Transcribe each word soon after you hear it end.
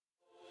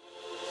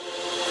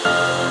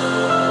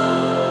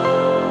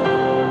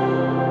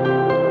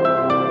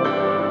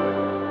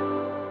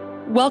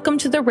Welcome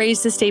to the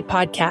Raised to Stay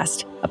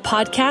podcast, a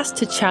podcast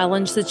to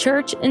challenge the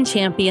church and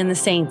champion the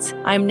saints.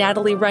 I'm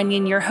Natalie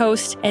Runyon, your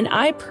host, and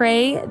I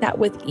pray that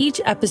with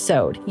each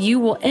episode, you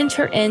will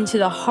enter into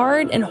the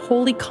hard and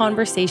holy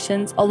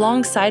conversations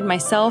alongside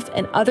myself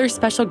and other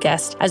special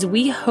guests as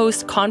we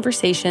host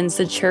conversations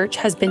the church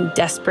has been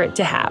desperate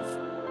to have.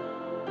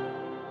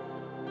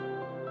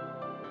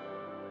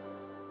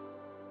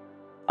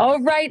 All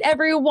right,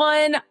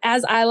 everyone,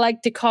 as I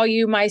like to call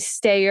you, my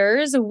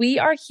stayers, we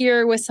are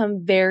here with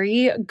some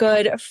very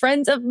good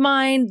friends of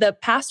mine, the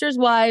pastor's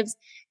wives,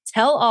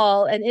 tell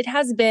all. And it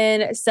has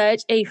been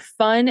such a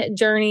fun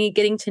journey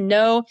getting to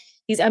know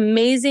these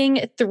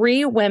amazing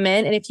three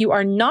women. And if you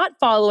are not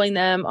following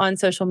them on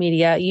social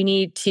media, you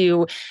need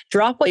to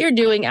drop what you're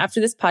doing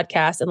after this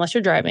podcast, unless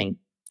you're driving.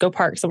 Go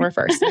park somewhere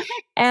first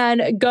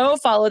and go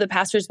follow the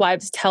pastor's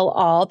wives tell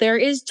all. There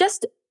is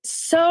just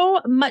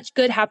so much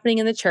good happening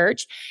in the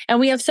church.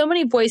 And we have so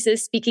many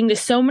voices speaking to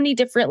so many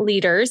different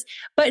leaders,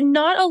 but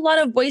not a lot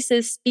of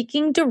voices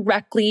speaking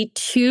directly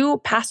to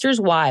pastors'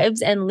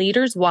 wives and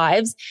leaders'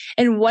 wives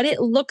and what it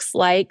looks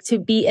like to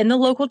be in the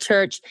local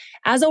church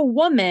as a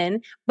woman,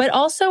 but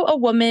also a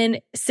woman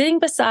sitting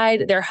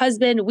beside their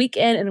husband week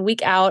in and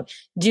week out,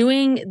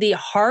 doing the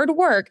hard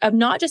work of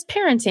not just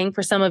parenting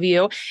for some of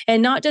you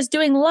and not just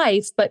doing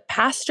life, but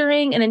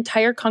pastoring an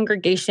entire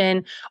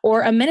congregation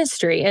or a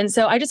ministry. And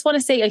so I just want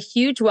to say a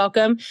huge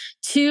welcome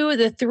to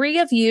the three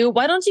of you.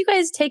 Why don't you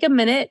guys take a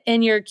minute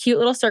in your cute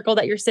little circle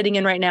that you're sitting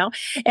in right now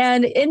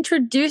and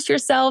introduce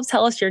yourselves,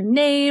 tell us your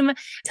name,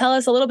 tell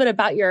us a little bit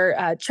about your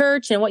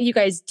church and what you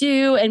guys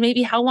do, and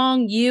maybe how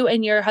long you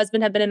and your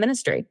husband have been in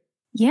ministry.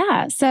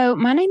 Yeah. So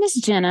my name is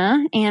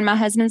Jenna and my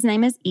husband's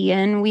name is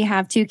Ian. We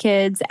have two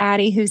kids,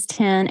 Addie, who's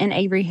 10, and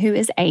Avery, who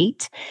is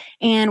 8.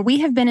 And we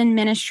have been in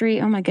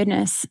ministry, oh my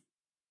goodness,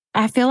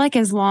 I feel like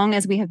as long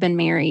as we have been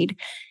married.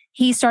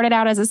 He started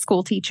out as a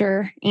school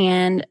teacher,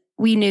 and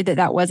we knew that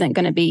that wasn't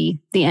going to be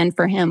the end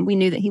for him. We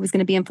knew that he was going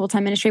to be in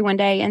full-time ministry one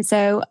day. And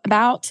so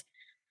about,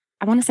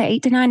 I want to say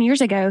 8 to 9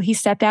 years ago, he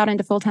stepped out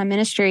into full-time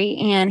ministry,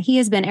 and he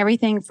has been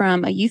everything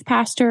from a youth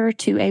pastor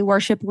to a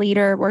worship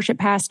leader, worship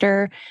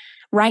pastor.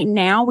 Right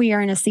now, we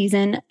are in a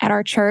season at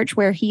our church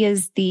where he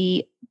is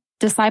the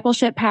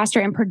discipleship pastor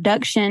and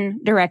production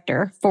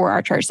director for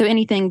our church. So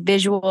anything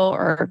visual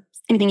or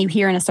anything you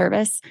hear in a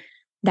service,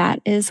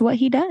 that is what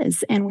he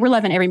does. And we're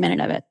loving every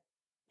minute of it.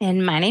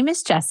 And my name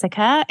is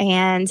Jessica,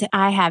 and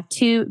I have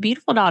 2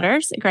 beautiful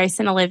daughters, Grace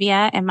and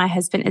Olivia, and my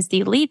husband is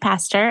the lead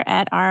pastor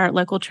at our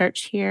local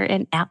church here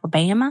in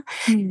Alabama,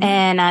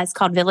 and it's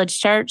called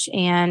Village Church,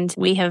 and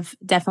we have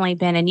definitely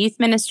been in youth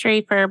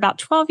ministry for about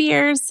 12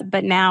 years,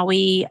 but now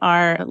we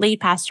are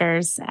lead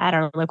pastors at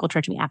our local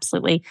church, and we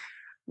absolutely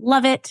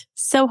love it.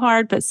 So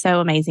hard, but so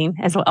amazing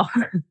as well.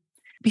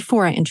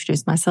 Before I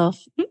introduce myself,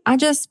 I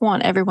just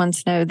want everyone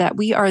to know that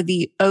we are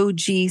the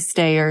OG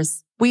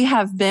stayers. We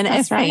have been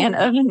a fan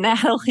of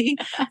Natalie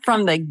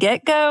from the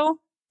get-go.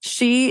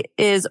 She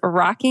is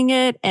rocking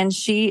it, and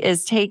she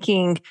is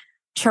taking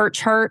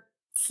church hurt,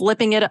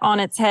 flipping it on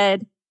its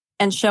head,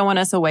 and showing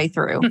us a way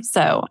through.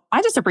 So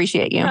I just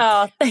appreciate you.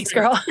 Oh, thanks,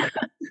 girl.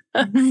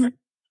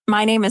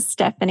 My name is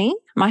Stephanie.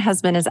 My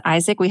husband is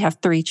Isaac. We have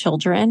 3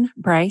 children,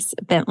 Bryce,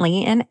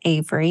 Bentley, and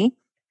Avery.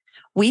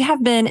 We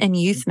have been in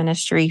youth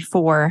ministry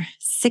for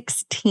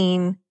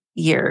 16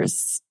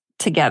 years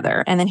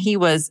together. And then he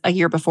was a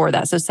year before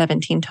that, so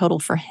 17 total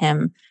for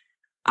him.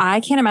 I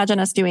can't imagine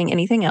us doing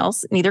anything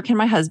else. Neither can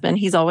my husband.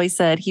 He's always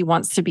said he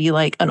wants to be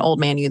like an old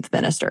man youth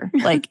minister,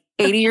 like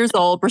 80 years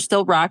old. We're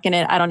still rocking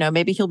it. I don't know.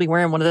 Maybe he'll be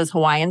wearing one of those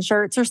Hawaiian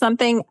shirts or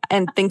something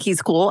and think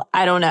he's cool.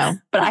 I don't know,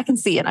 but I can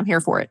see it. I'm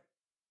here for it.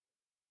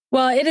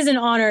 Well, it is an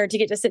honor to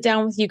get to sit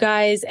down with you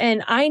guys.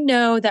 And I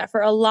know that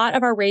for a lot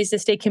of our Raised to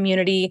Stay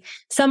community,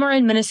 some are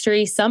in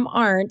ministry, some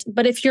aren't.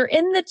 But if you're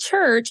in the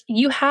church,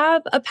 you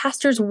have a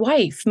pastor's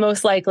wife,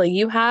 most likely.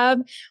 You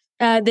have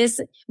this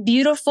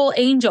beautiful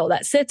angel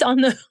that sits on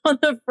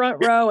the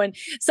front row, and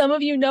some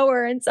of you know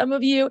her, and some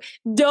of you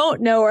don't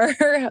know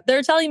her.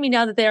 They're telling me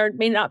now that there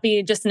may not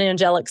be just an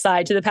angelic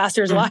side to the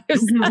pastor's wives.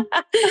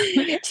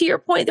 To your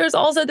point, there's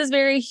also this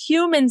very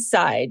human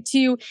side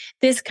to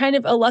this kind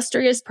of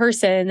illustrious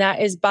person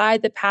that is by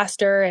the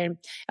pastor and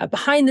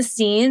behind the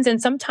scenes,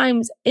 and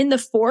sometimes in the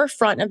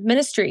forefront of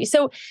ministry.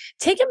 So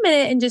take a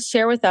minute and just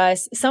share with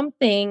us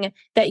something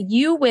that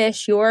you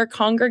wish your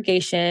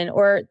congregation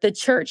or the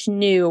church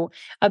knew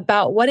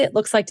about what it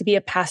looks like to be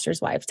a pastor's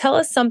wife. Tell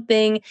us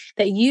something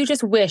that you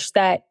just wish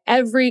that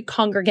every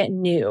congregant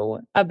knew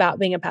about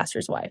being a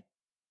pastor's wife.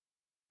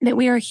 That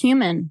we are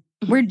human.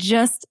 We're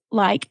just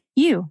like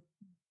you.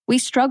 We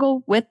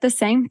struggle with the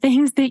same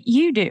things that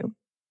you do.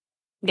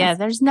 Yeah,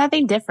 there's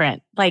nothing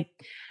different. Like,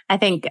 I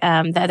think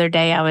the other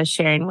day I was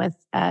sharing with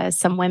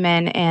some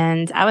women,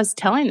 and I was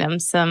telling them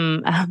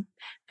some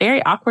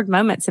very awkward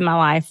moments in my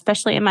life,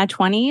 especially in my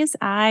 20s.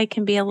 I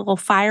can be a little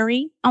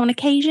fiery on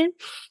occasion,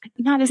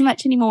 not as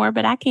much anymore,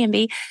 but I can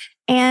be.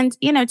 And,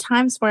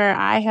 times where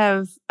I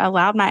have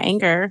allowed my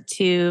anger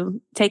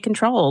to take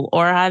control,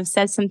 or I've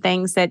said some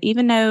things that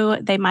even though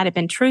they might have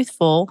been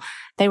truthful,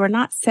 they were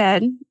not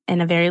said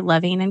in a very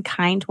loving and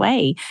kind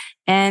way.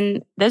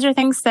 And those are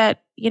things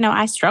that,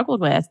 I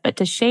struggled with, but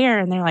to share,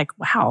 and they're like,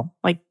 wow,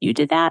 like you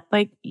did that?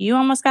 Like you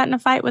almost got in a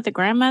fight with a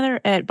grandmother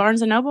at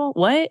Barnes and Noble?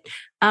 What?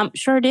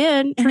 Sure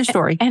did. True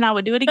story. And I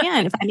would do it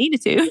again if I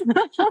needed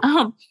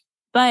to.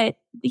 But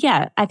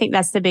yeah, I think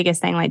that's the biggest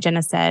thing, like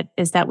Jenna said,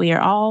 is that we are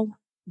all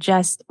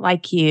just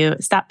like you.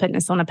 Stop putting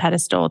us on a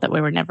pedestal that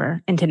we were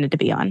never intended to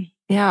be on.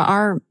 Yeah,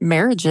 our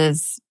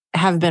marriages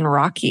have been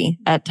rocky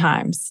at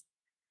times.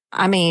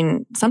 I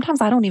mean, sometimes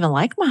I don't even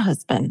like my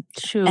husband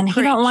and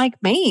he don't like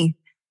me.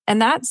 And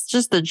that's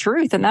just the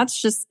truth. And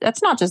that's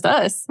not just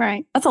us.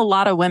 Right. That's a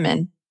lot of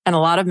women and a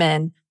lot of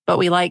men. But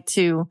we like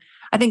to,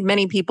 I think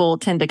many people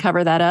tend to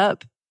cover that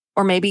up,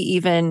 or maybe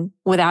even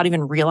without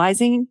even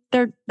realizing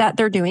that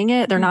they're doing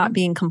it. They're not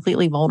being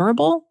completely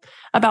vulnerable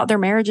about their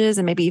marriages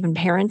and maybe even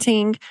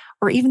parenting,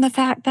 or even the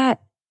fact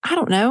that, I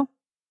don't know,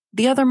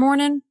 the other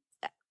morning,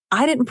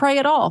 I didn't pray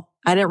at all.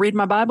 I didn't read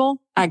my Bible.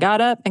 I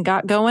got up and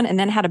got going and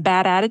then had a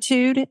bad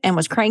attitude and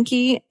was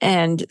cranky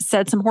and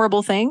said some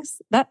horrible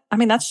things.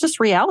 That's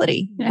just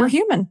reality. Yeah. We're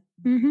human.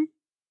 Mm-hmm.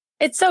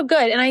 It's so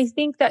good. And I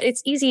think that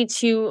it's easy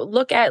to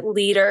look at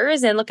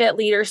leaders and look at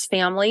leaders'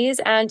 families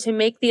and to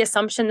make the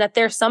assumption that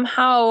they're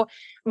somehow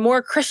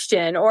more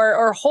Christian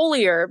or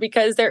holier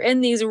because they're in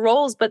these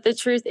roles. But the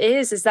truth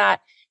is that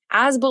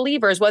as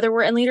believers, whether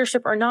we're in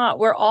leadership or not,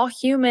 we're all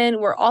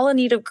human, we're all in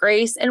need of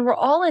grace, and we're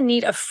all in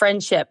need of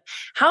friendship.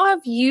 How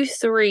have you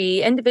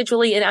three,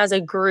 individually and as a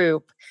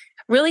group,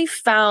 really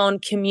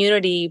found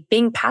community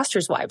being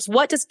pastors' wives?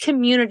 What does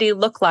community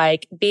look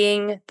like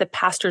being the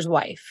pastor's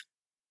wife?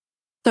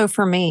 So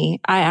for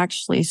me, I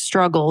actually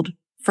struggled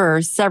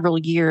for several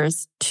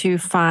years to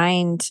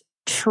find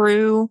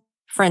true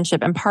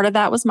friendship. And part of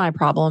that was my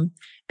problem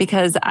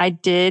because I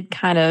did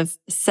kind of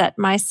set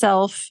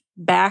myself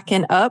back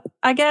and up,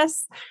 I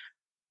guess.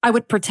 I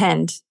would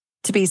pretend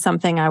to be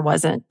something I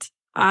wasn't.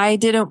 I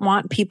didn't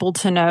want people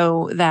to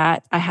know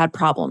that I had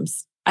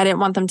problems. I didn't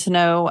want them to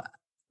know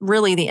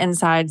really the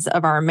insides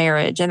of our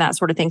marriage and that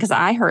sort of thing, because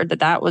I heard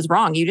that was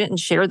wrong. You didn't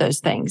share those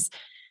things.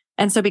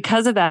 And so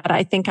because of that,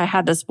 I think I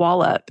had this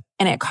wall up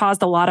and it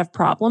caused a lot of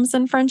problems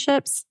in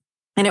friendships.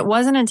 And it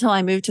wasn't until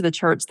I moved to the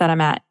church that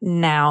I'm at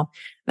now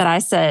that I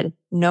said,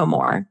 no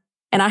more.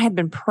 And I had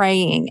been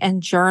praying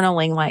and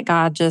journaling like,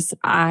 God,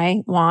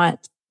 I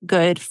want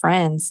good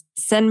friends.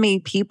 Send me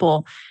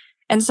people.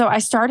 And so I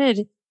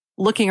started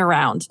looking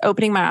around,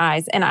 opening my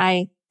eyes, and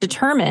I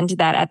determined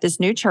that at this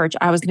new church,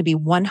 I was going to be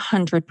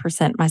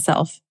 100%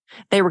 myself.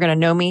 They were going to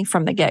know me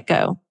from the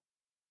get-go.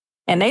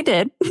 And they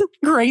did,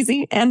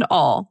 crazy and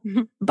all.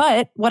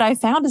 But what I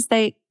found is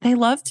they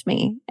loved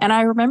me. And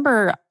I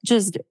remember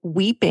just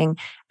weeping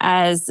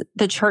as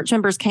the church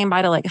members came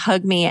by to like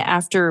hug me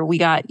after we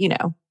got,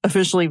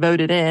 officially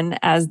voted in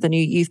as the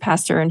new youth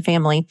pastor and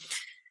family.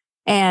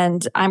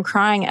 And I'm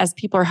crying as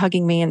people are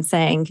hugging me and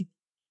saying,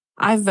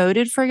 I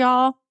voted for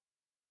y'all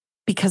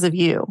because of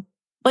you.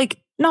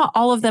 Like, not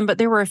all of them, but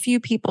there were a few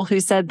people who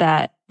said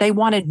that they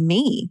wanted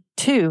me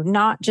too,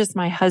 not just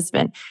my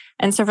husband.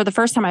 And so for the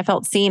first time, I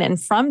felt seen.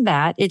 And from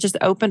that, it just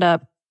opened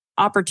up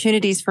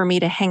opportunities for me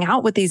to hang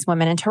out with these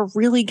women and to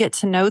really get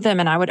to know them.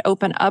 And I would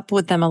open up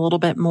with them a little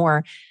bit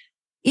more,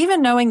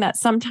 even knowing that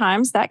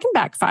sometimes that can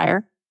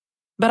backfire,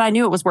 but I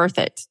knew it was worth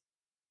it.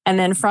 And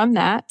then from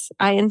that,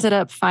 I ended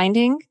up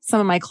finding some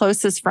of my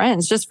closest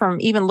friends just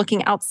from even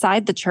looking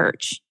outside the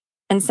church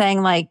and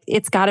saying like,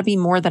 it's got to be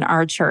more than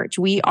our church.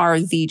 We are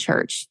the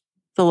church,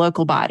 the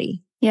local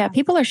body. Yeah,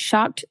 people are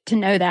shocked to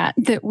know that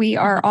we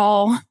are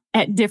all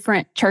at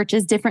different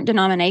churches, different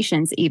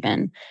denominations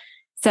even.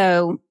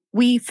 So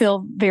we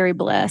feel very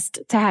blessed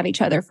to have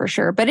each other for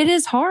sure. But it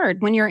is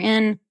hard when you're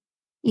in,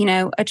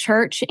 a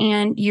church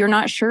and you're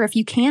not sure if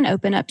you can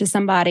open up to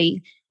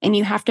somebody and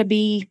you have to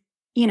be,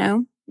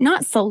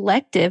 not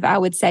selective, I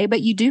would say, but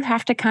you do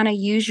have to kind of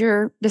use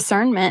your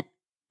discernment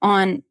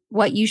on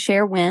what you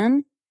share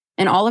when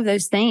and all of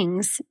those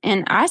things.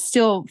 And I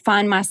still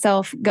find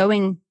myself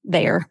going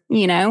there,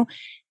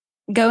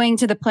 going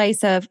to the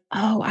place of,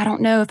 oh, I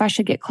don't know if I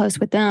should get close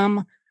with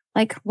them.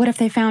 Like, what if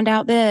they found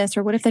out this?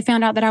 Or what if they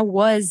found out that I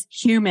was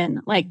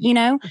human?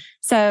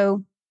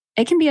 So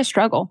it can be a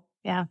struggle.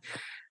 Yeah.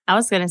 I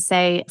was going to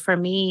say, for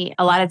me,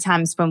 a lot of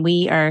times when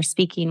we are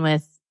speaking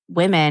with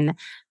women,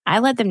 I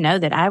let them know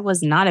that I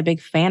was not a big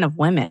fan of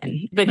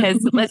women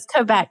because let's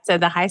go back to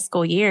the high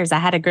school years. I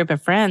had a group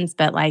of friends,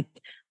 but like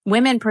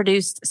women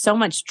produced so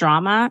much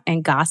drama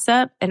and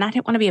gossip, and I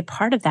didn't want to be a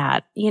part of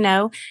that,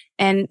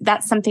 and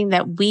that's something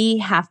that we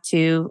have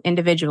to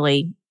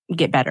individually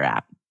get better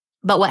at.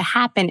 But what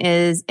happened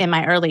is in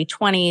my early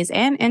 20s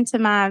and into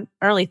my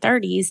early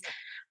 30s,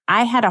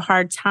 I had a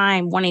hard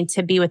time wanting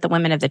to be with the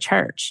women of the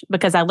church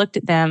because I looked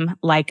at them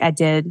like I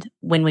did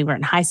when we were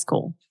in high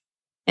school.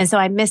 And so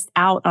I missed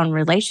out on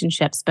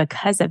relationships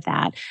because of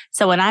that.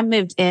 So when I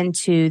moved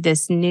into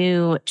this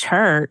new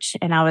church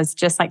and I was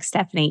just like,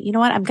 Stephanie, you know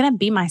what? I'm going to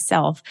be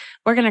myself.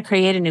 We're going to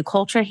create a new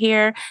culture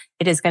here.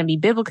 It is going to be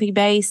biblically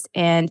based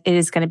and it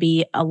is going to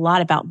be a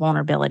lot about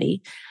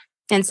vulnerability.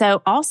 And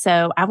so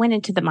also I went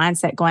into the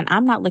mindset going,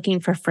 I'm not looking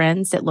for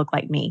friends that look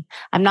like me.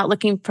 I'm not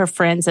looking for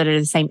friends that are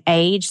the same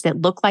age,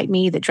 that look like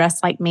me, that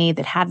dress like me,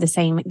 that have the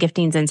same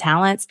giftings and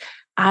talents.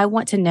 I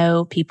want to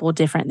know people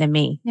different than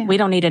me. Yeah. We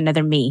don't need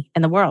another me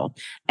in the world.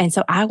 And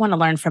so I want to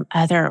learn from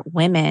other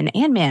women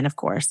and men, of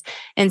course.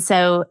 And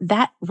so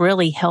that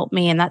really helped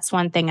me. And that's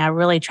one thing I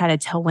really try to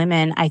tell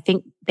women. I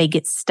think they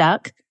get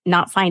stuck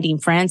not finding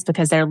friends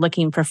because they're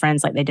looking for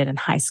friends like they did in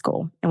high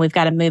school. And we've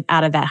got to move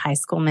out of that high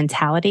school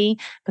mentality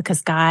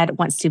because God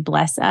wants to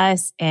bless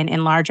us and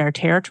enlarge our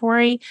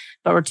territory,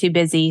 but we're too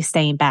busy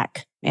staying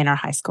back in our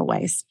high school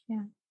ways.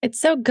 Yeah. It's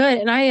so good.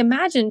 And I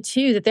imagine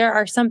too that there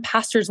are some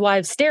pastors'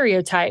 wives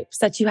stereotypes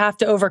that you have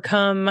to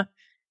overcome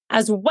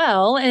as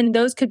well. And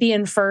those could be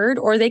inferred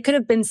or they could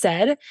have been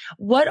said.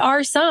 What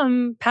are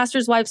some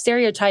pastors' wives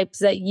stereotypes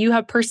that you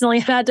have personally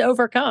had to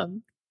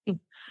overcome?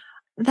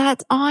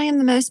 That I am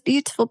the most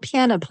beautiful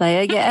piano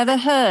player you ever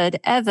heard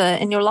ever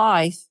in your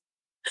life.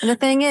 And the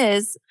thing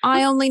is,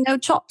 I only know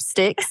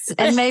chopsticks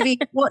and maybe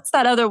what's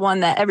that other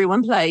one that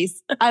everyone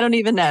plays? I don't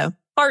even know.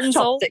 Heart and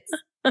chopsticks.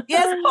 Soul.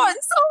 Yes, heart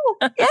and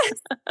soul. Yes.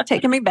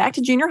 Taking me back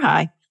to junior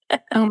high.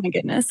 Oh my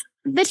goodness.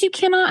 That you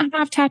cannot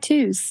have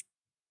tattoos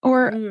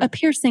or a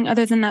piercing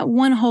other than that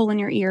one hole in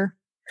your ear.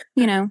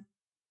 You know,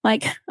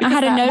 like because I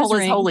had a nose hole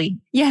ring. Is holy.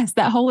 Yes,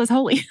 that hole is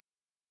holy.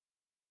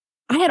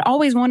 I had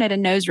always wanted a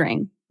nose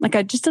ring,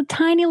 like just a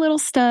tiny little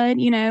stud,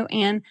 you know,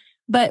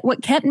 but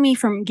what kept me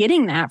from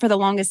getting that for the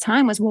longest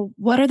time was, well,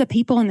 what are the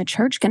people in the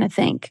church going to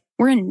think?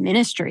 We're in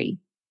ministry.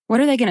 What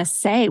are they going to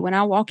say when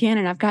I walk in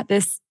and I've got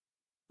this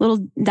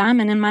little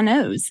diamond in my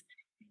nose?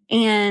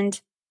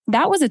 And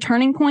that was a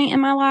turning point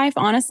in my life,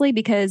 honestly,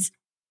 because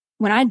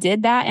when I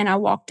did that and I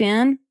walked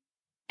in,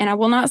 and I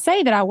will not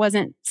say that I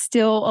wasn't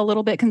still a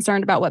little bit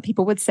concerned about what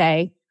people would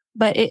say,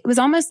 but it was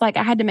almost like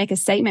I had to make a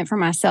statement for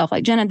myself.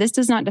 Like, Jenna, this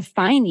does not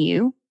define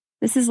you.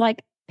 This is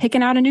like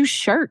picking out a new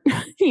shirt,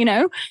 you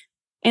know?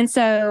 And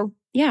so,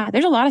 yeah,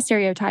 there's a lot of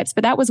stereotypes,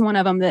 but that was one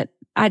of them that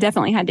I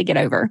definitely had to get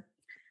over.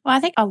 Well, I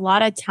think a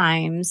lot of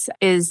times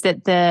is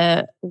that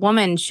the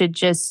woman should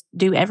just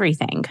do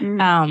everything.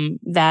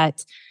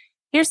 That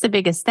here's the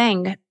biggest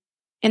thing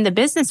in the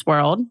business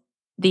world,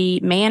 the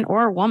man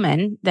or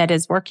woman that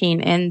is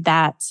working in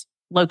that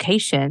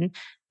location,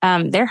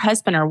 their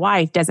husband or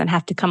wife doesn't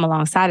have to come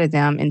alongside of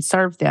them and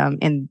serve them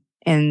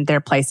in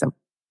their place of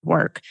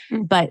work.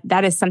 But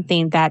that is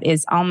something that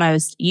is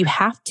almost, you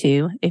have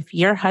to, if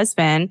your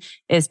husband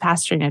is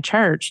pastoring a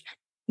church,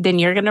 then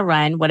you're going to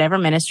run whatever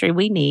ministry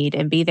we need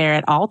and be there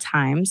at all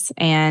times.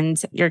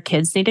 And your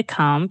kids need to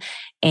come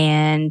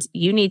and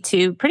you need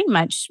to pretty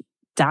much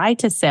die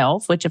to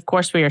self, which of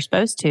course we are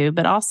supposed to,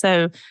 but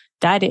also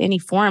die to any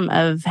form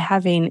of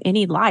having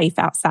any life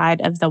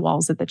outside of the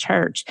walls of the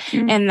church.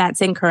 And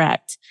that's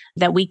incorrect,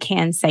 that we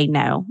can say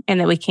no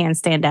and that we can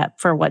stand up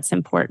for what's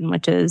important,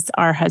 which is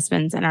our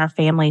husbands and our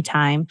family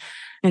time.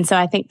 And so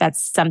I think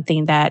that's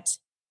something that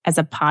as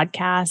a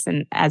podcast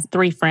and as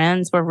three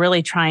friends, we're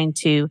really trying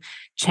to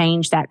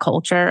change that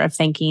culture of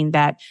thinking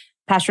that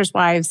pastors'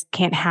 wives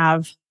can't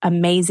have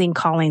amazing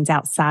callings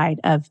outside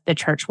of the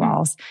church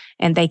walls,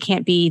 and they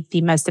can't be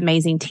the most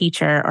amazing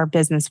teacher or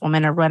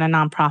businesswoman or run a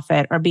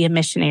nonprofit or be a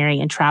missionary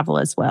and travel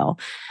as well.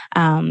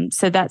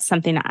 So that's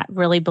something I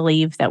really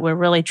believe that we're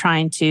really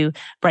trying to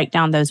break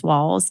down those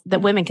walls,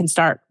 that women can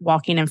start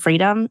walking in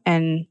freedom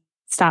and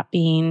stop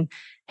being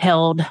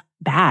held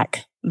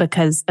back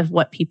because of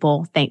what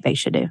people think they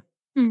should do.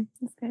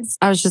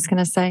 I was just going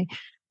to say,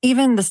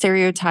 even the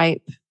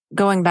stereotype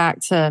going back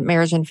to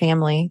marriage and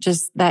family,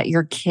 just that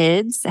your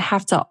kids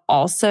have to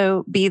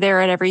also be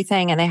there at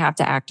everything and they have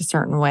to act a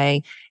certain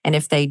way. And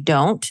if they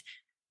don't,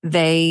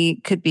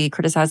 they could be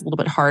criticized a little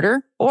bit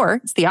harder,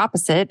 or it's the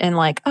opposite. And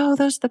like, oh,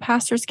 those are the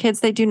pastor's kids,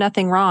 they do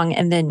nothing wrong.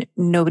 And then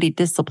nobody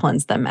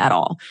disciplines them at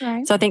all.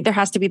 Right. So I think there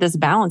has to be this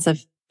balance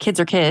of kids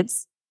are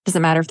kids.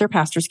 Doesn't matter if they're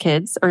pastor's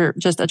kids or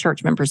just a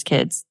church member's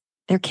kids.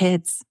 They're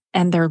kids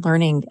and they're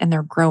learning and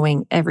they're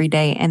growing every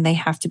day. And they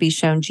have to be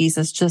shown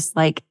Jesus just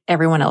like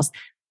everyone else.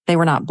 They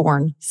were not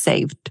born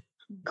saved.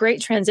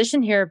 Great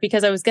transition here,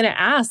 because I was going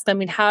to ask, I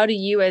mean, how do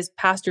you as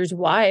pastors'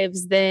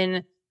 wives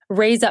then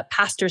raise up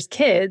pastors'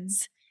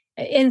 kids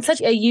in such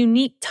a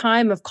unique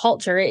time of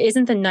culture? It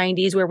isn't the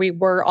 90s where we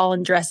were all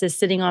in dresses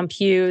sitting on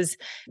pews.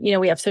 You know,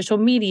 we have social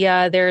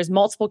media. There's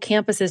multiple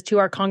campuses to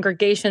our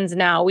congregations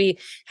now. We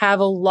have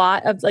a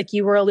lot of, like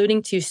you were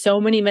alluding to, so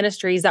many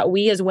ministries that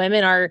we as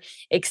women are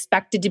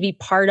expected to be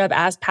part of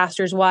as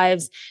pastors'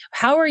 wives.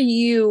 How are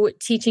you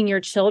teaching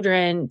your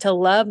children to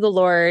love the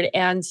Lord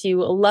and to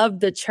love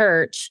the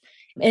church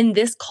in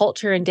this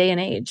culture and day and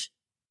age?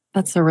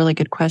 That's a really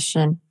good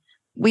question.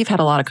 We've had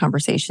a lot of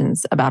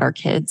conversations about our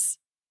kids.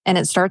 And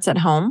it starts at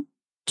home,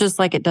 just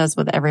like it does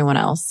with everyone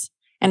else.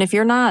 And if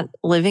you're not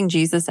living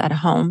Jesus at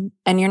home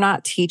and you're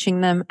not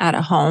teaching them at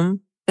home,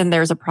 then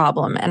there's a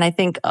problem. And I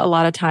think a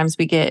lot of times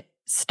we get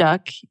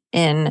stuck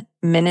in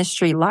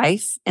ministry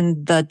life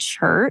in the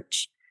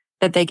church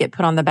that they get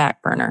put on the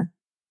back burner.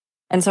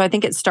 And so I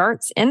think it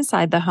starts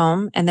inside the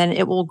home and then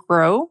it will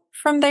grow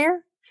from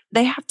there.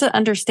 They have to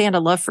understand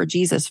a love for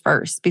Jesus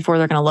first before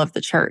they're going to love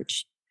the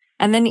church.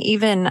 And then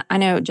even, I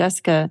know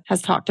Jessica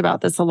has talked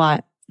about this a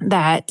lot,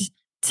 that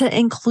to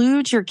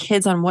include your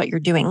kids on what you're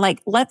doing,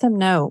 like let them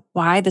know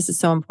why this is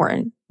so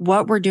important,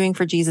 what we're doing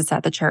for Jesus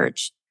at the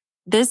church.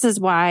 This is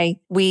why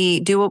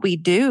we do what we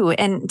do,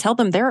 and tell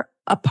them they're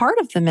a part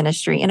of the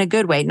ministry in a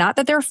good way. Not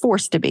that they're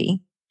forced to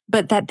be,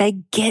 but that they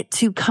get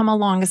to come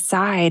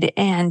alongside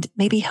and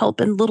maybe help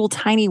in little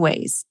tiny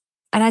ways.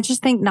 And I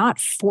just think not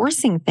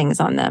forcing things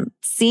on them,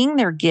 seeing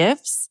their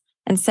gifts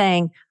and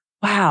saying,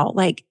 wow,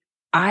 like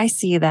I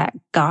see that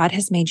God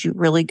has made you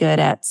really good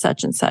at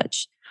such and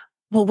such.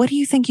 Well, what do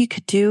you think you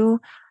could do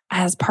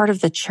as part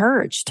of the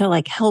church to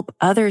like help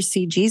others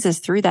see Jesus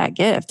through that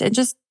gift? And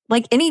just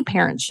like any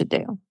parent should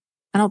do.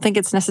 I don't think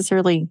it's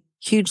necessarily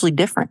hugely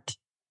different.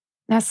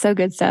 That's so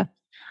good stuff.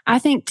 I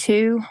think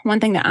too, one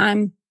thing that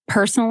I'm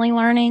personally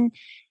learning,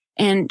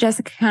 and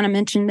Jessica kind of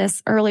mentioned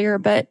this earlier,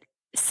 but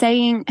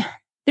saying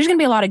there's going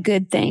to be a lot of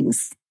good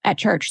things at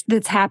church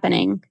that's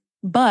happening,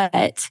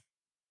 but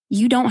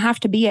you don't have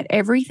to be at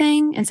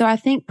everything. And so I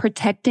think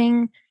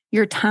protecting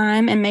your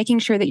time and making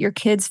sure that your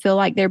kids feel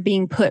like they're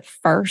being put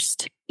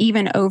first,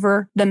 even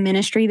over the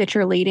ministry that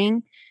you're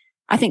leading,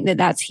 I think that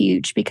that's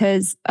huge,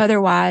 because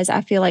otherwise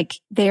I feel like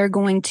they're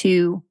going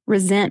to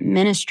resent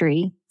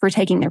ministry for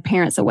taking their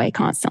parents away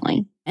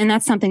constantly. And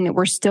that's something that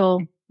we're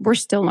still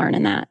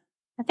learning that.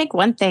 I think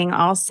one thing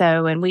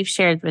also, and we've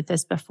shared with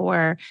this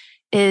before,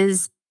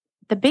 is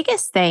the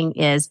biggest thing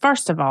is,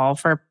 first of all,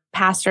 for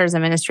pastors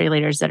and ministry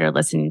leaders that are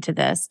listening to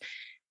this,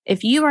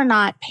 if you are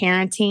not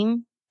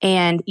parenting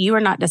and you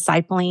are not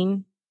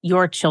discipling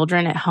your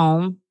children at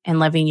home and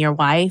loving your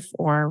wife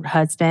or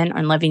husband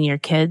and loving your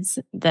kids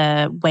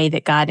the way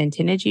that God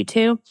intended you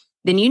to,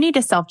 then you need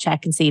to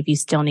self-check and see if you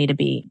still need to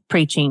be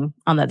preaching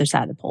on the other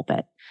side of the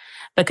pulpit.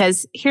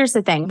 Because here's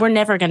the thing, we're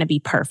never going to be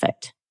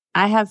perfect.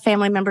 I have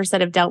family members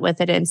that have dealt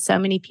with it, and so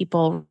many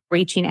people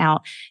reaching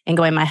out and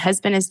going, my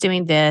husband is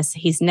doing this.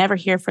 He's never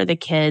here for the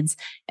kids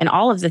and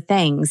all of the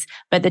things.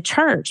 But the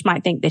church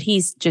might think that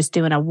he's just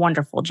doing a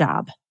wonderful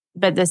job.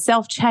 But the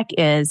self-check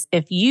is,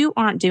 if you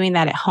aren't doing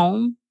that at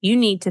home, you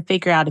need to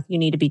figure out if you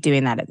need to be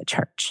doing that at the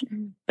church,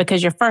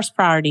 because your first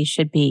priority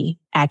should be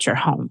at your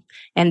home,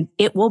 and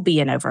it will be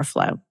an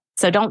overflow.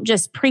 So don't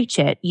just preach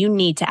it. You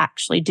need to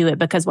actually do it,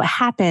 because what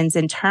happens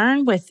in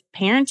turn with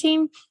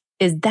parenting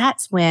is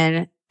that's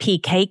when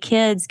PK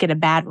kids get a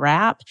bad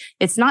rap.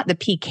 It's not the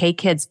PK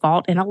kids'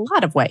 fault in a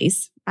lot of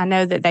ways. I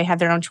know that they have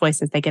their own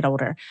choices as they get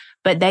older,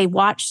 but they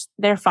watch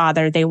their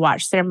father, they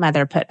watch their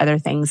mother put other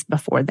things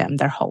before them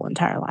their whole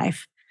entire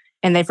life.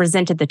 And they've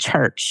resented the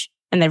church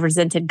and they've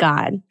resented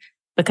God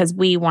because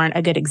we weren't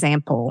a good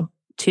example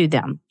to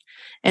them.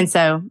 And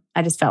so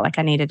I just felt like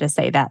I needed to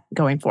say that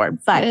going forward.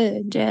 But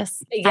Good,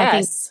 Jess.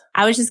 Yes.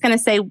 I was just going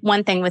to say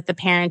one thing with the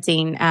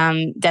parenting.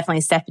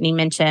 Definitely Stephanie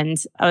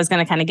mentioned, I was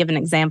going to kind of give an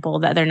example.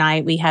 The other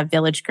night we have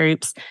village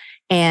groups,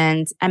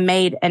 and I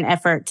made an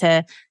effort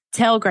to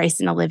tell Grace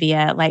and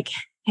Olivia, like,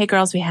 hey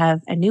girls, we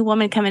have a new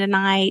woman coming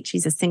tonight.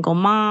 She's a single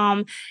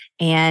mom,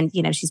 and,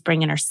 she's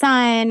bringing her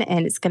son,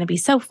 and it's going to be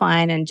so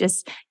fun, and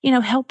just,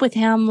 help with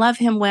him, love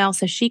him well,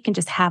 so she can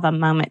just have a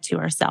moment to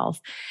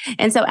herself.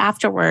 And so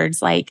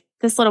afterwards, like,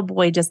 this little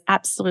boy just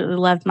absolutely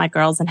loved my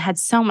girls and had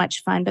so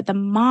much fun. But the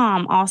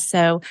mom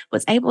also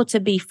was able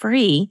to be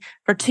free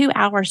for 2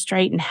 hours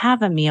straight and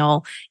have a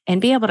meal and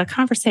be able to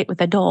conversate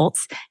with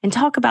adults and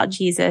talk about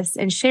Jesus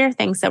and share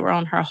things that were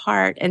on her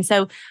heart. And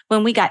so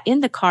when we got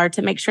in the car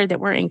to make sure that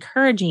we're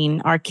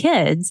encouraging our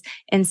kids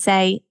and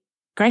say,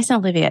 Grace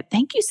and Olivia,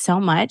 thank you so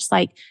much.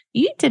 Like,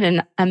 you did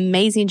an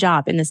amazing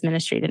job in this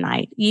ministry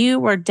tonight. You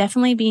were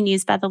definitely being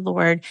used by the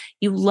Lord.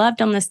 You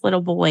loved on this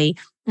little boy.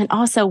 And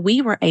also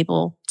we were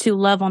able to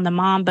love on the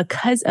mom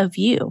because of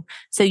you.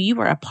 So you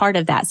were a part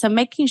of that. So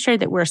making sure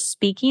that we're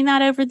speaking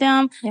that over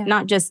them,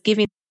 not just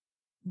giving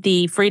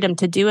the freedom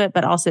to do it,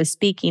 but also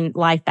speaking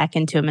life back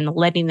into them and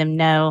letting them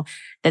know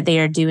that they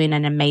are doing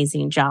an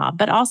amazing job.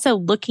 But also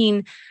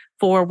looking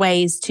for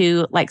ways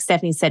to, like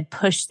Stephanie said,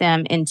 push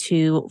them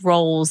into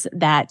roles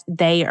that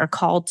they are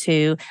called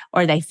to,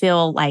 or they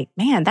feel like,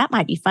 man, that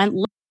might be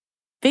fun.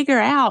 Figure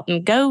out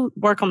and go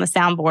work on the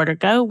soundboard or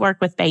go work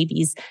with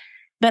babies,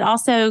 but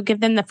also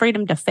give them the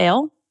freedom to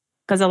fail,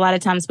 because a lot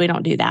of times we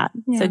don't do that.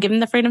 Yeah. So give them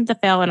the freedom to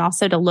fail and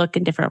also to look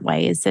in different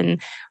ways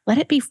and let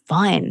it be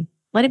fun.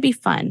 Let it be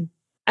fun.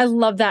 I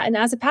love that. And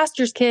as a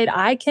pastor's kid,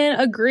 I can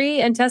agree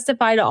and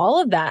testify to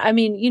all of that. I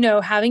mean,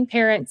 having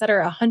parents that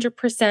are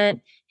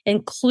 100%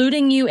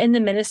 including you in the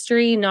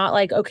ministry, not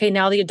like, okay,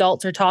 now the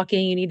adults are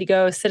talking, you need to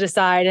go sit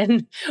aside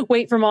and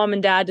wait for mom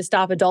and dad to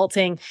stop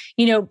adulting.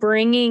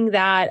 Bringing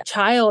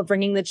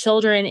the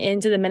children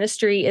into the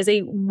ministry is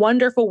a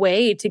wonderful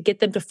way to get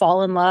them to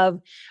fall in love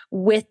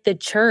with the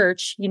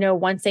church,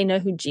 once they know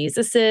who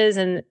Jesus is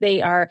and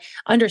they are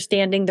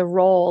understanding the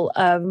role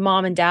of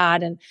mom and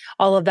dad and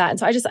all of that. And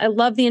so I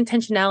love the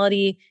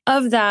intentionality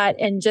of that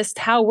and just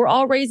how we're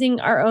all raising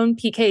our own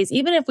PKs.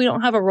 Even if we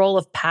don't have a role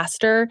of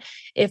pastor,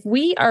 if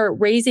we are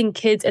raising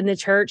kids in the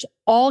church,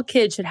 all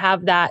kids should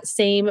have that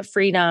same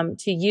freedom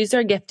to use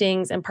their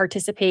giftings and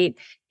participate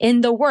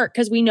in the work,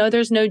 because we know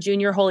there's no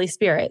junior Holy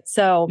Spirit.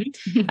 So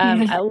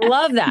I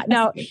love that.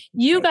 Now,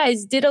 you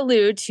guys did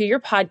allude to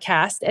your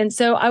podcast. And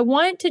so I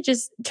want to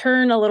just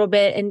turn a little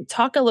bit and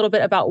talk a little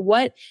bit about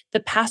what the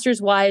Pastor's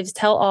Wives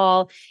Tell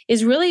All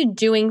is really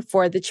doing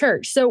for the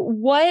church. So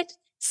what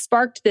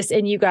sparked this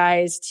in you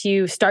guys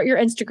to start your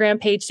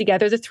Instagram page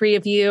together, the three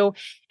of you,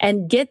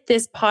 and get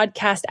this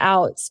podcast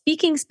out,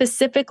 speaking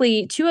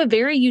specifically to a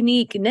very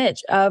unique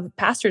niche of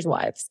pastors'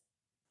 wives?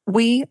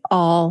 We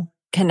all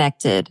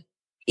connected,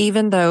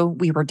 even though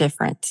we were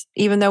different,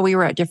 even though we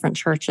were at different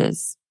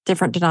churches,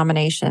 different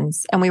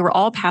denominations, and we were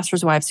all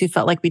pastors' wives who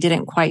felt like we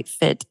didn't quite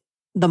fit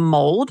the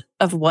mold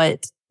of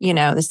what, the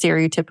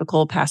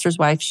stereotypical pastor's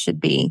wife should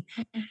be.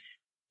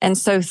 And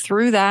so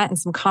through that and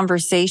some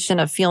conversation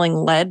of feeling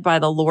led by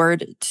the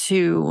Lord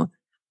to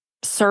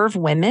serve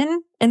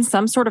women in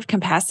some sort of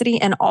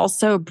capacity and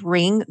also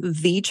bring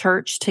the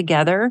church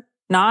together,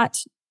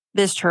 not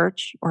this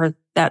church or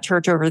that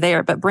church over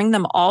there, but bring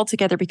them all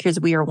together because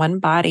we are one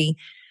body.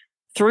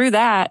 Through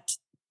that,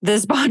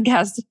 this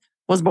podcast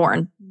was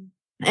born.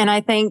 And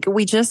I think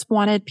we just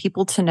wanted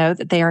people to know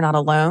that they are not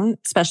alone,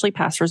 especially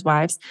pastors'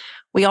 wives.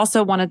 We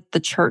also wanted the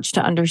church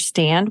to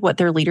understand what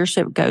their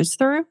leadership goes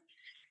through.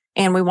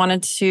 And we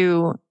wanted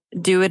to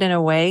do it in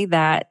a way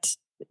that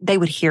they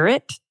would hear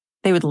it,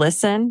 they would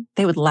listen,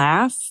 they would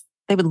laugh,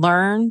 they would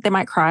learn, they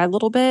might cry a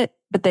little bit,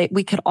 but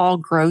we could all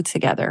grow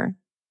together.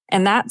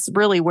 And that's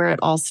really where it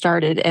all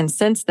started. And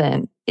since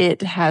then,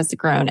 it has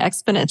grown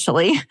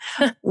exponentially,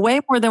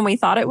 way more than we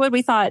thought it would.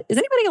 We thought, is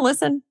anybody going to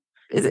listen?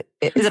 Is it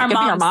going to be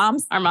our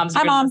moms? Our moms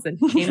are going to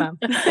listen. Hey, Mom.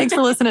 Thanks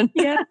for listening.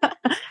 Yeah.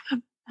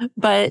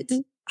 But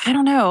I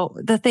don't know,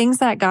 the things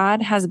that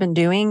God has been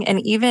doing,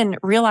 and even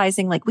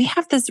realizing like we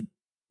have this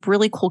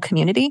really cool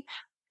community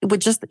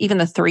with just even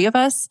the three of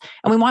us,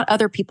 and we want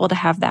other people to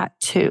have that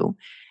too.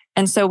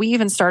 And so we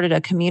even started a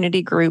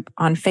community group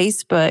on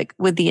Facebook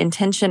with the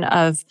intention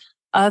of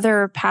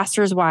other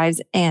pastors'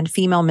 wives and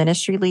female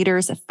ministry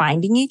leaders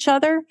finding each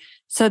other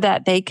so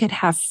that they could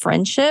have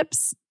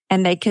friendships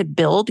and they could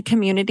build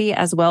community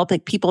as well,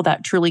 like people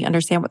that truly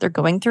understand what they're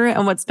going through.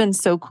 And what's been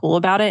so cool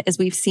about it is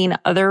we've seen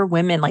other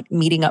women like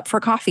meeting up for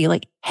coffee,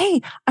 like,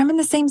 hey, I'm in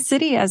the same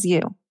city as you.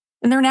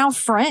 And they're now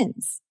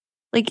friends.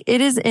 Like,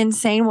 it is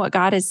insane what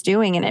God is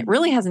doing. And it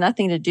really has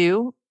nothing to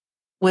do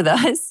with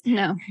us.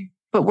 No.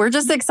 But we're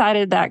just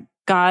excited that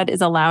God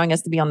is allowing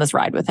us to be on this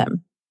ride with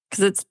him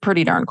because it's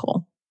pretty darn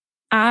cool.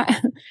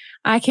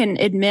 I can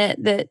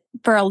admit that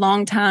for a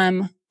long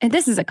time, and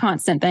this is a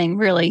constant thing,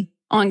 really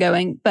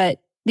ongoing, but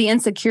the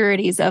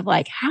insecurities of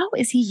like, how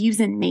is he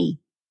using me?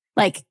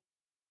 Like,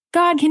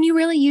 God, can you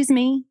really use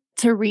me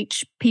to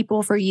reach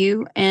people for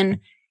you? And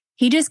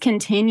he just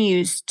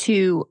continues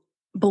to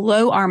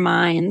blow our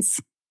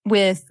minds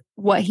with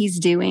what he's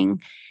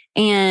doing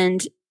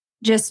and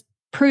just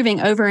proving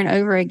over and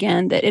over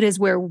again that it is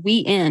where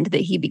we end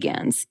that he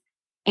begins.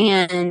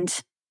 And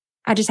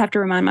I just have to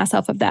remind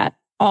myself of that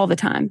all the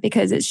time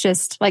because it's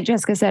just, like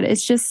Jessica said,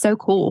 it's just so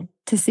cool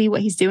to see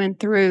what he's doing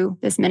through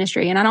this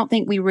ministry. And I don't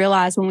think we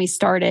realized when we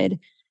started,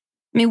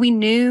 I mean, we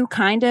knew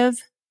kind of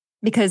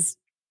because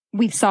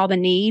we saw the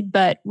need,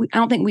 but I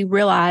don't think we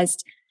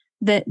realized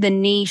that the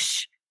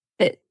niche,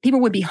 that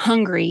people would be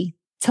hungry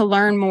to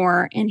learn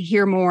more and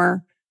hear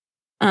more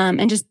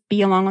and just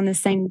be along on the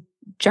same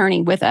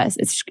journey with us.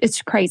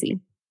 It's crazy.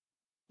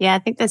 Yeah, I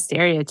think the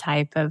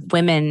stereotype of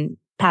women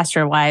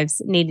pastor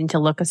wives needing to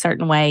look a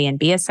certain way and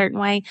be a certain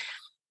way,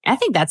 I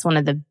think that's one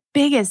of the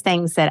biggest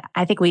things that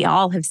I think we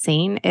all have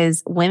seen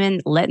is women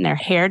letting their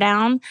hair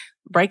down,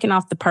 breaking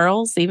off the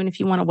pearls, even if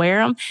you want to wear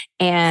them,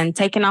 and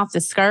taking off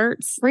the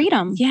skirts.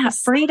 Freedom. Yeah,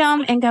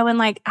 freedom, and going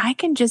like, I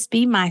can just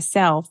be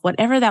myself,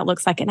 whatever that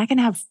looks like, and I can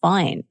have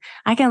fun.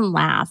 I can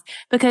laugh.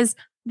 Because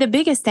the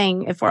biggest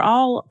thing, if we're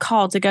all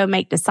called to go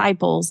make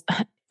disciples,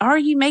 are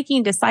you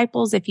making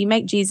disciples if you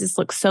make Jesus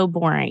look so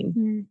boring?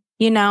 Mm.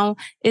 You know,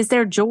 is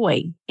there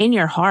joy in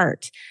your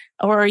heart?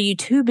 Or are you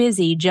too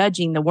busy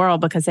judging the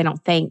world because they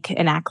don't think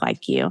and act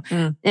like you?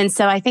 Mm. And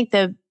so I think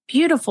the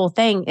beautiful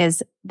thing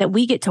is that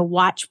we get to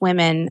watch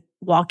women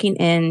walking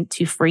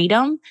into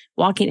freedom,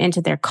 walking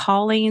into their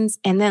callings,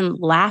 and then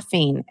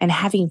laughing and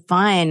having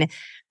fun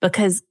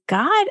because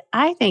God,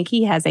 I think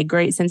he has a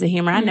great sense of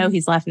humor. I know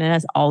he's laughing at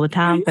us all the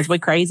time because we're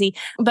crazy,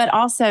 but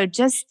also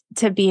just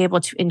to be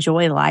able to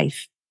enjoy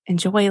life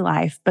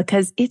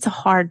because it's a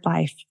hard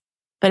life,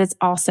 but it's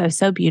also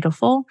so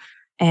beautiful.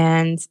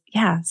 And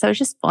yeah, so it's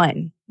just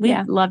fun. We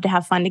love to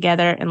have fun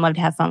together and love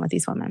to have fun with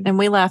these women. And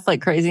we laugh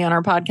like crazy on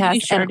our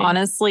podcast. Sure do.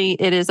 Honestly,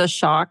 it is a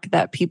shock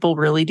that people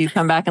really do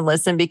come back and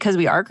listen because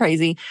we are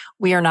crazy.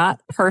 We are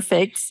not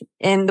perfect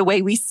in the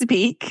way we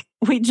speak.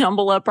 We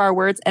jumble up our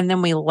words and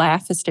then we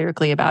laugh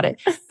hysterically about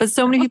it. But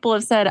so many people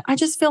have said, I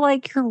just feel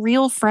like you're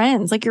real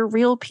friends, like you're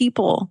real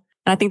people.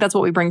 And I think that's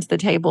what we bring to the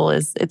table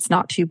is it's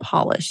not too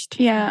polished.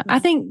 Yeah. I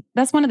think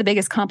that's one of the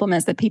biggest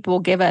compliments that people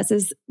will give us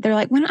is they're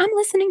like, when I'm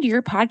listening to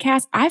your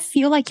podcast, I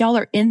feel like y'all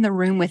are in the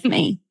room with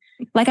me.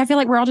 Like, I feel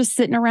like we're all just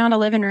sitting around a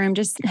living room,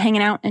 just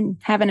hanging out and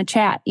having a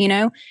chat, you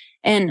know?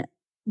 And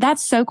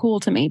that's so cool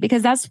to me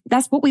because that's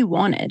what we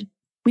wanted.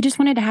 We just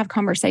wanted to have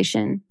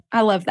conversation.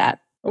 I love that.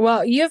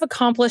 Well, you have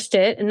accomplished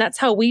it. And that's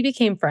how we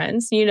became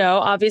friends. You know,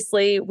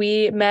 obviously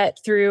we met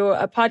through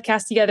a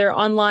podcast together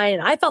online.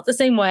 And I felt the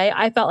same way.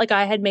 I felt like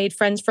I had made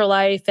friends for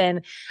life.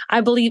 And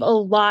I believe a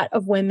lot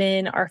of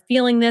women are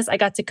feeling this. I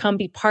got to come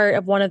be part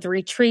of one of the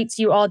retreats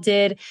you all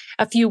did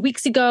a few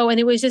weeks ago. And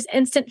it was just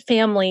instant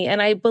family.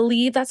 And I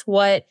believe that's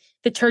what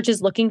the church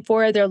is looking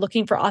for. They're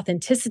looking for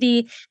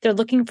authenticity. They're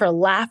looking for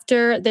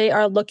laughter. They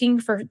are looking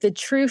for the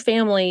true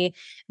family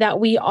that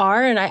we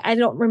are. And I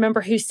don't remember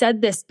who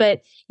said this,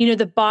 but you know,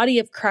 the body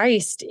of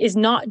Christ is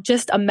not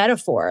just a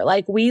metaphor.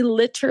 Like we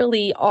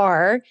literally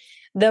are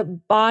the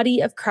body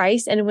of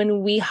Christ. And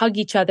when we hug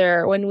each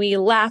other, when we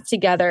laugh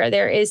together,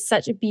 there is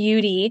such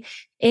beauty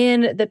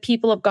in the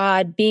people of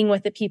God, being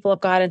with the people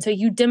of God. And so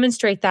you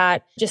demonstrate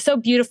that just so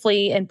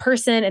beautifully in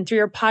person and through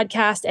your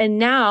podcast. And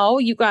now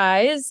you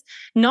guys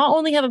not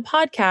only have a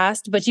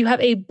podcast, but you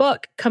have a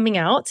book coming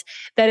out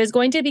that is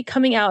going to be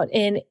coming out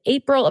in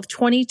April of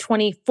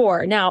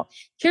 2024. Now,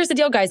 here's the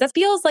deal, guys. That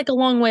feels like a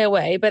long way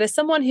away, but as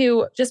someone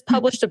who just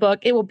published a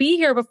book, it will be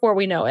here before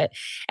we know it.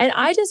 And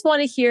I just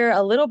want to hear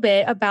a little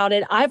bit about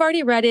it. I've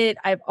already read it.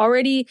 I've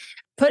already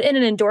put in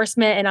an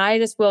endorsement, and I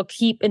just will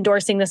keep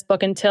endorsing this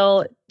book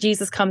until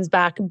Jesus comes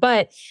back.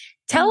 But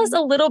tell us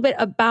a little bit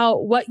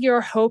about what your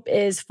hope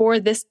is for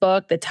this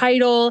book, the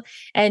title,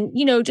 and,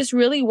 you know, just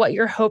really what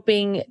you're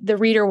hoping the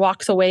reader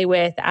walks away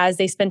with as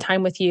they spend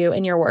time with you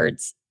in your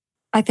words.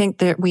 I think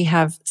that we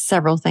have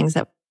several things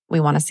that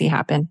we want to see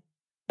happen.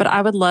 But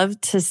I would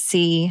love to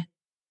see,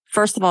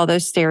 first of all,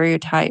 those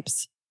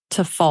stereotypes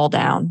to fall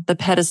down, the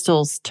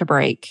pedestals to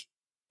break,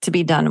 to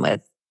be done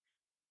with.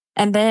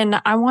 And then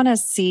I want to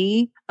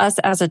see us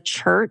as a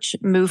church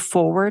move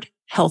forward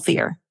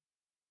healthier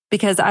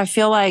because I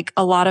feel like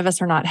a lot of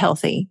us are not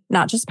healthy,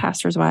 not just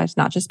pastors' wives,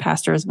 not just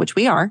pastors, which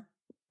we are.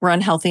 We're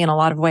unhealthy in a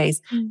lot of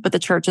ways, but the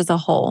church as a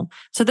whole.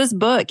 So this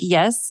book,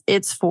 yes,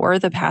 it's for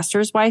the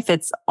pastor's wife.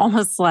 It's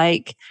almost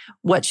like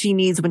what she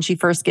needs when she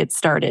first gets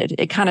started.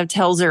 It kind of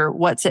tells her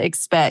what to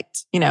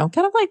expect, you know,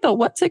 kind of like the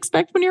what to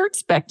expect when you're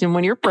expecting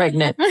when you're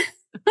pregnant,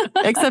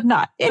 except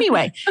not.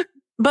 Anyway.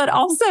 But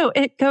also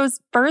it goes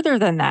further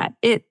than that.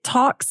 It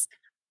talks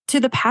to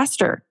the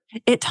pastor.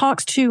 It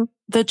talks to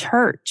the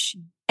church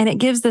and it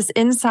gives this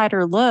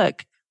insider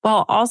look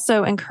while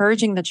also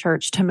encouraging the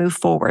church to move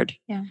forward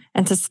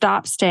and to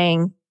stop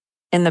staying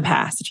in the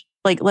past.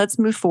 Like, let's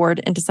move forward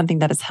into something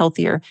that is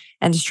healthier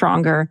and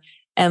stronger.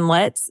 And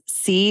let's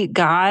see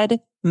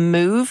God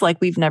move like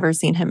we've never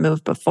seen him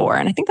move before.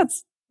 And I think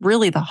that's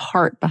really the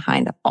heart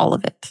behind all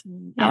of it.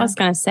 I was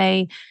going to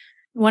say,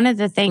 one of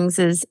the things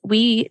is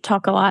we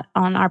talk a lot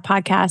on our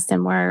podcast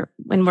and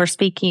when we're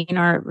speaking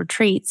our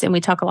retreats, and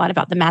we talk a lot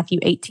about the Matthew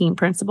 18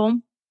 principle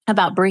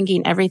about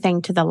bringing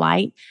everything to the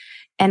light.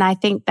 And I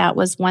think that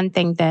was one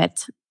thing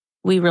that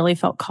we really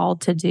felt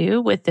called to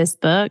do with this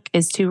book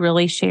is to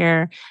really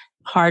share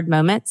hard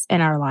moments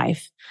in our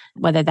life,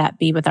 whether that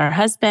be with our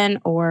husband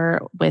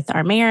or with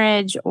our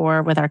marriage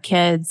or with our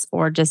kids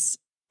or just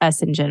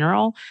us in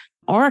general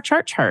or our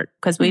church hurt,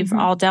 because we've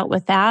all dealt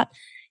with that.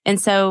 And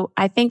so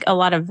I think a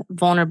lot of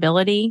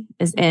vulnerability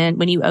is in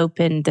when you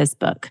open this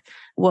book.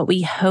 What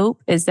we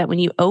hope is that when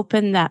you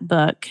open that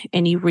book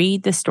and you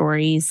read the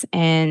stories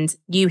and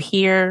you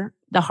hear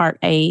the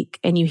heartache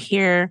and you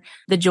hear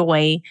the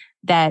joy,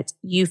 that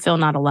you feel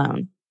not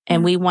alone.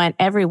 And we want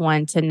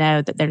everyone to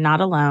know that they're not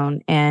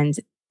alone, and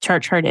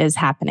church hurt is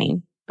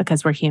happening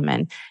because we're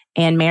human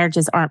and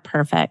marriages aren't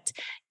perfect.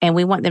 And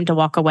we want them to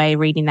walk away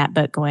reading that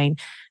book going,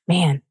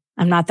 man,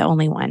 I'm not the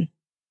only one.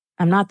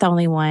 I'm not the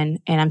only one,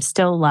 and I'm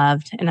still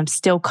loved and I'm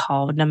still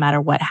called no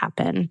matter what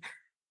happened.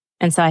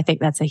 And so I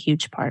think that's a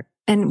huge part.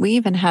 And we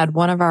even had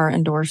one of our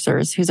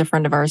endorsers, who's a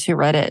friend of ours who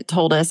read it,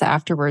 told us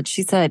afterwards,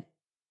 she said,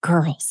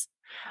 girls,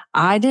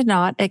 I did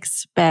not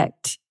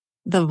expect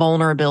the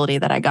vulnerability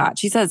that I got.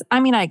 She says, I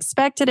mean, I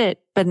expected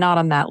it, but not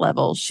on that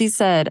level. She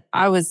said,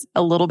 I was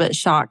a little bit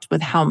shocked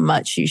with how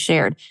much you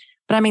shared.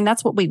 But I mean,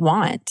 that's what we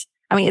want.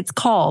 I mean, it's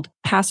called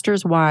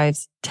Pastors'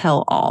 Wives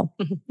Tell All.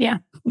 Yeah.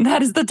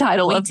 That is the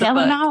title of the book.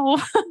 We tell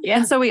all.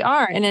 And so we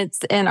are. And it's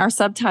in our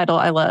subtitle,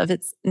 I love,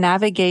 it's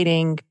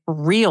Navigating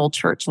Real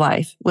Church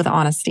Life with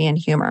Honesty and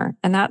Humor.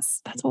 And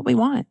that's what we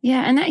want.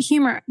 Yeah. And that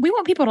humor, we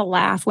want people to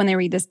laugh when they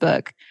read this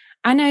book.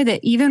 I know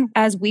that even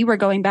as we were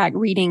going back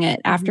reading it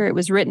after it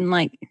was written,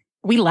 like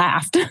we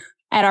laughed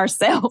at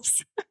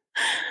ourselves.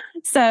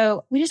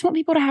 So we just want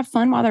people to have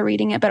fun while they're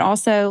reading it, but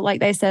also, like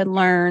they said,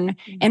 learn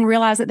and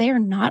realize that they are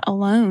not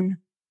alone,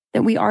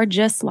 that we are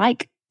just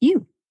like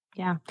you.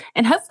 Yeah.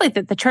 And hopefully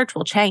that the church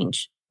will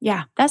change.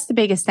 Yeah. That's the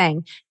biggest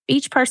thing.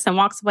 Each person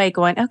walks away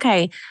going,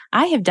 okay,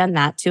 I have done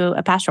that to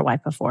a pastor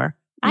wife before.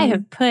 I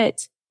have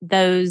put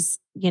those,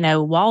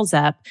 walls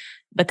up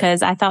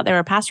because I thought they were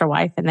a pastor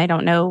wife and they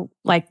don't know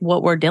like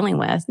what we're dealing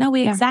with. No,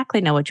 we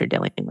exactly know what you're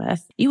dealing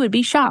with. You would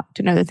be shocked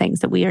to know the things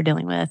that we are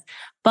dealing with,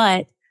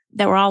 but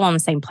that we're all on the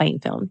same playing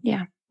field.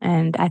 Yeah.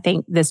 And I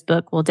think this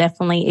book will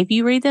definitely, if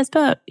you read this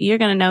book, you're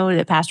going to know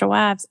that pastor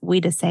wives, we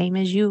the same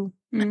as you.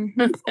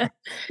 Mm-hmm.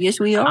 Yes,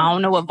 we are. I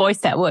don't know what voice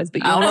that was,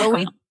 but you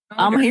know.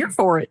 I'm here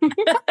for it.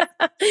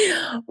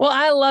 Well,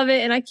 I love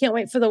it. And I can't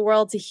wait for the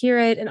world to hear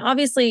it. And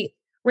obviously,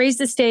 Raised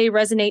to Stay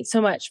resonates so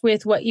much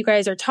with what you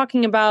guys are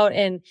talking about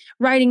and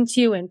writing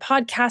to and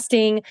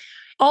podcasting.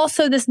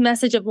 Also, this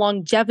message of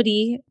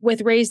longevity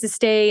with Raised to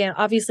Stay, and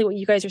obviously what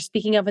you guys are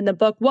speaking of in the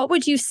book. What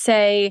would you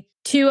say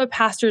to a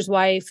pastor's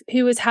wife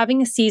who is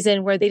having a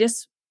season where they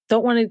just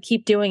don't want to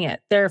keep doing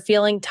it? They're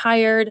feeling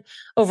tired,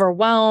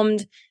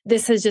 overwhelmed.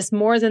 This is just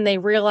more than they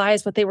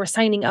realize what they were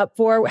signing up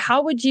for.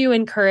 How would you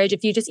encourage,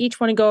 if you just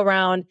each want to go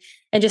around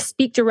and just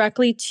speak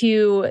directly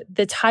to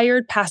the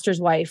tired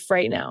pastor's wife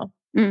right now?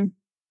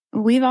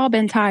 We've all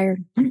been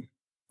tired.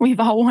 We've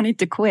all wanted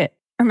to quit.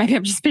 Or maybe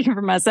I'm just speaking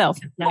for myself.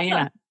 No,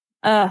 you're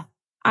not.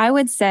 I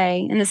would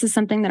say, and this is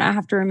something that I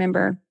have to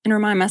remember and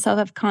remind myself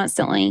of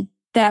constantly,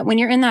 that when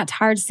you're in that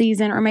tired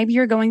season, or maybe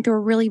you're going through a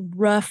really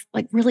rough,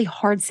 like really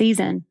hard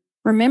season,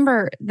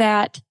 remember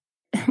that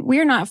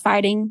we're not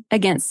fighting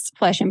against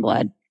flesh and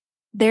blood.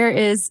 There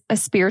is a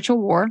spiritual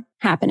war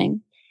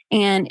happening.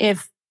 And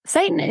if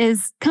Satan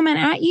is coming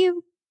at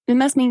you, it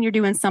must mean you're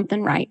doing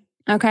something right.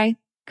 Okay?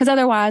 Because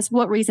otherwise,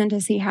 what reason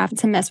does he have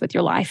to mess with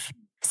your life?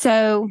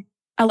 So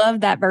I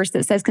love that verse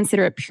that says,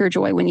 consider it pure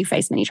joy when you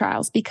face many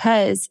trials,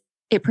 because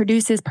it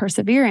produces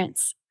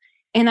perseverance.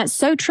 And that's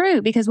so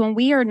true, because when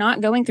we are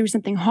not going through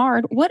something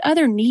hard, what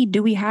other need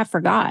do we have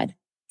for God?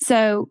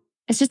 So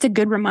it's just a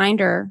good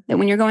reminder that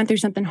when you're going through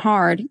something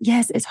hard,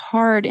 yes, it's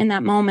hard in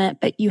that moment,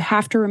 but you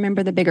have to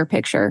remember the bigger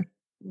picture.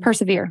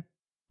 Persevere.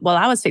 Well,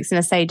 I was fixing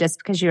to say, just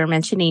because you were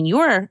mentioning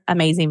your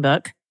amazing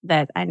book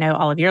that I know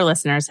all of your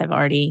listeners have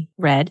already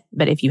read,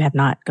 but if you have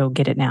not, go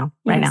get it now,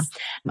 right now.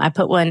 I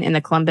put one in the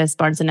Columbus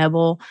Barnes &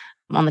 Noble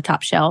on the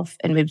top shelf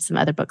and moved some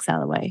other books out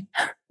of the way.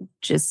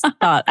 Just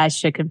thought I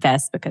should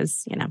confess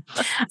because,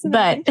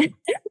 but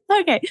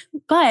okay.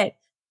 But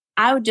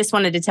I would just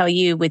wanted to tell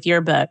you, with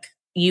your book,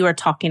 you are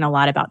talking a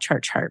lot about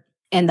church hurt,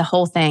 and the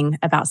whole thing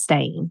about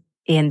staying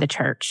in the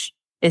church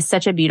is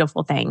such a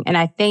beautiful thing. And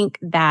I think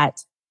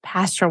that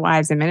pastor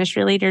wives and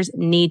ministry leaders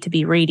need to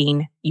be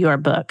reading your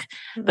book,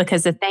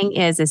 because the thing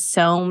is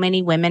so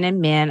many women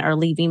and men are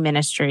leaving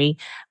ministry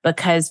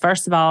because,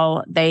 first of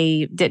all,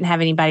 they didn't have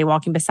anybody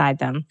walking beside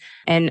them.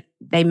 And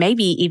they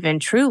maybe even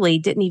truly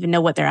didn't even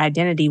know what their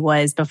identity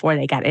was before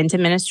they got into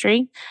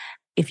ministry.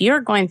 If you're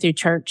going through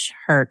church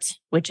hurt,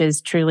 which is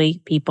truly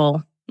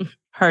people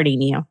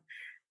hurting you,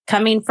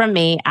 coming from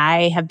me,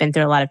 I have been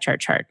through a lot of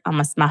church hurt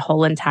almost my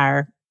whole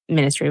entire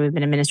ministry. We've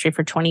been in ministry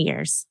for 20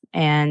 years.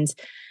 And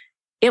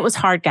it was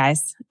hard,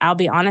 guys. I'll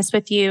be honest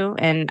with you.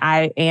 And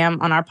I am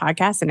on our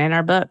podcast and in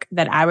our book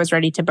that I was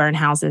ready to burn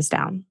houses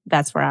down.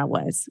 That's where I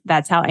was.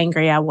 That's how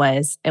angry I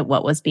was at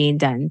what was being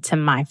done to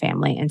my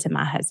family and to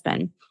my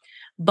husband.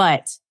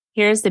 But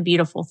here's the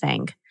beautiful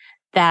thing,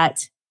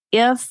 that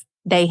if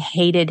they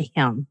hated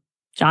him,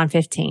 John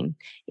 15,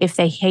 if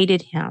they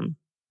hated him,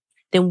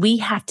 then we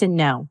have to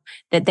know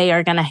that they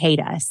are going to hate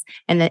us,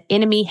 and the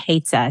enemy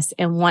hates us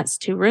and wants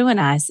to ruin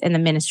us in the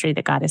ministry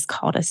that God has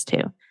called us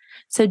to.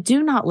 So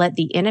do not let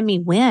the enemy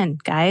win,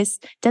 guys.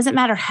 Doesn't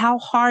matter how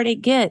hard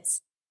it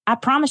gets. I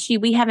promise you,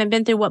 we haven't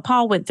been through what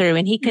Paul went through,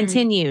 and he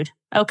continued,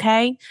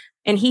 okay?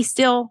 And he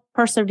still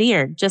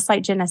persevered, just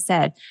like Jenna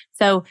said.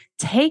 So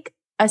take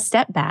a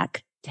step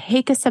back,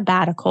 take a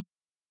sabbatical,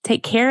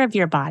 take care of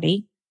your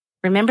body.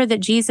 Remember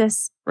that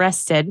Jesus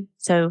rested,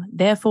 so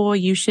therefore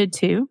you should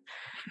too.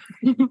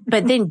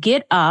 But then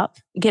get up,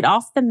 get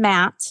off the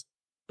mat,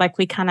 like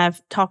we kind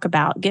of talk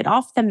about. Get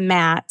off the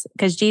mat,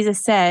 because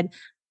Jesus said,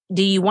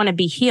 do you want to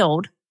be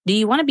healed? Do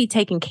you want to be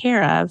taken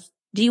care of?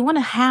 Do you want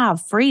to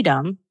have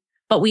freedom?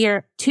 But we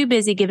are too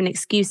busy giving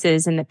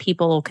excuses, and that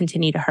people will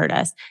continue to hurt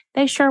us.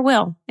 They sure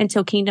will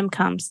until kingdom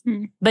comes.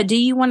 But do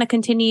you want to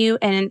continue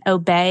and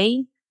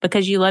obey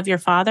because you love your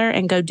Father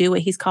and go do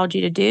what he's called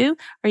you to do?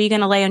 Or are you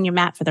going to lay on your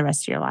mat for the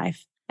rest of your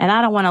life? And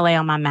I don't want to lay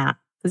on my mat,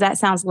 because that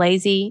sounds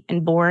lazy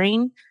and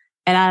boring.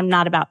 And I'm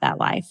not about that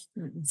life.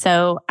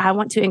 So I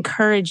want to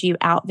encourage you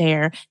out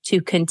there to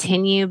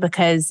continue,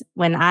 because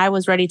when I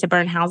was ready to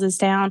burn houses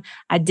down,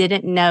 I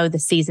didn't know the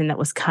season that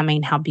was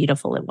coming, how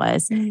beautiful it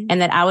was,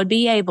 and that I would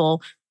be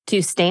able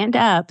to stand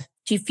up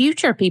to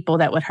future people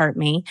that would hurt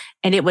me,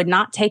 and it would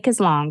not take as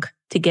long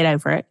to get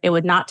over it. It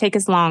would not take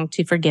as long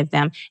to forgive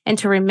them, and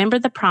to remember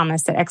the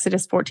promise that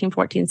Exodus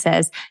 14:14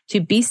 says,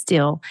 to be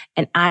still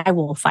and I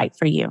will fight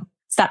for you.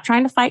 Stop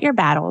trying to fight your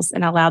battles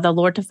and allow the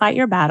Lord to fight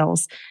your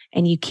battles,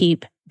 and you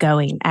keep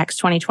going. Acts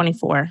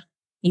 20:24.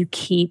 you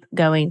keep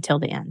going till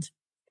the end.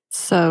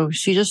 So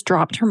she just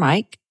dropped her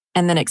mic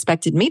and then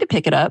expected me to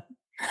pick it up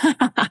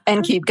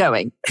and keep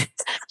going.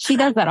 She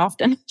does that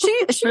often.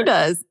 She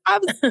does.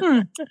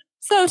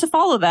 So to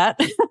follow that,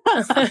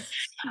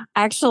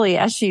 actually,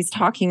 as she's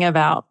talking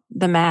about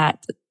the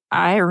mat,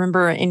 I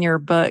remember in your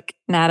book,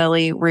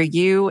 Natalie, where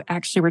you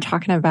actually were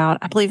talking about,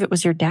 I believe it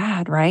was your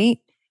dad, right?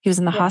 He was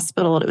in the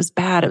hospital and it was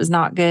bad. It was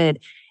not good.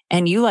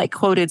 And you like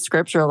quoted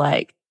scripture,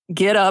 like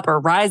get up or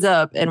rise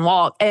up and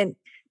walk, and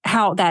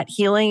how that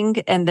healing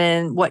and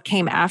then what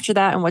came after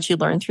that and what you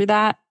learned through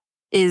that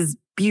is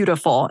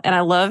beautiful. And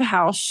I love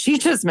how she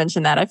just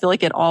mentioned that. I feel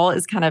like it all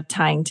is kind of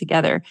tying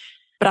together.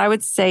 But I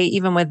would say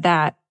even with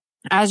that,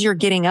 as you're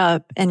getting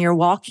up and you're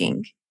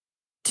walking,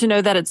 to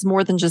know that it's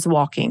more than just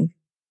walking,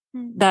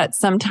 that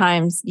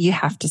sometimes you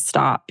have to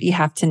stop, you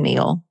have to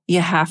kneel,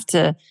 you have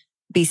to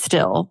be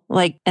still.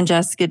 And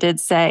Jessica did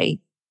say,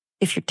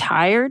 if you're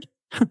tired,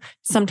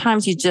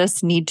 sometimes you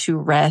just need to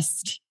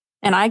rest.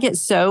 And I get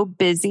so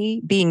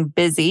busy being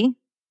busy.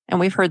 And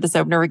we've heard this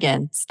over and over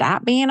again.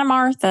 Stop being a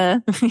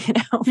Martha.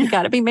 We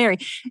got to be Mary.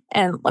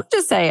 And let's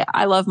just say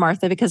I love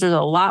Martha because there's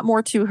a lot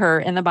more to her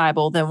in the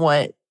Bible than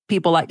what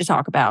people like to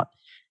talk about.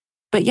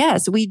 But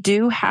yes, we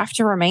do have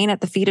to remain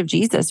at the feet of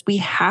Jesus. We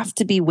have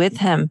to be with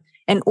him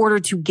in order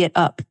to get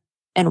up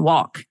and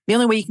walk. The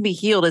only way you can be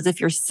healed is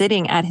if you're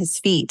sitting at his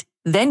feet.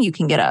 Then you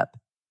can get up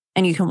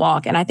and you can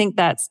walk. And I think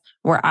that's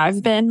where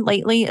I've been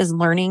lately, is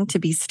learning to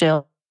be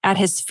still at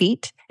his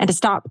feet and to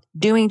stop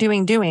doing,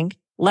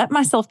 let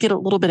myself get a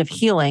little bit of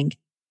healing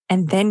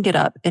and then get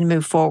up and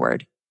move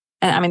forward.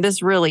 And I mean,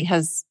 this really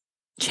has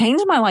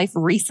changed my life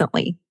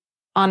recently,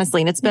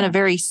 honestly. And it's been a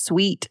very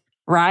sweet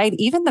ride,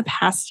 even the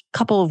past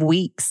couple of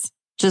weeks,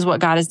 just what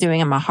God is doing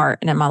in my heart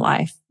and in my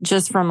life,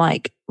 just from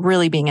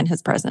really being in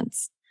his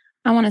presence.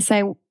 I want to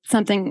say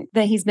something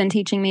that he's been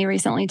teaching me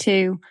recently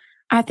too.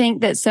 I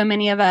think that so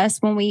many of us,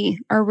 when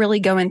we are really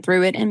going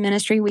through it in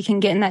ministry, we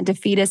can get in that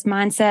defeatist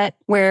mindset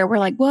where we're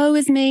like, woe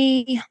is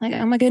me.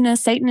 Oh my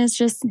goodness, Satan is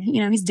just,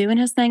 he's doing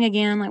his thing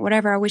again.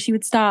 Whatever, I wish he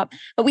would stop.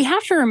 But we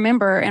have to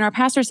remember, and our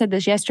pastor said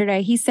this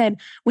yesterday, he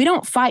said, we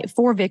don't fight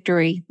for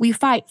victory. We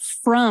fight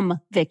from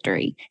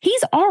victory.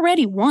 He's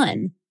already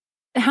won.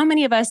 How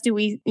many of us do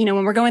we,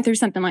 when we're going through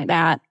something like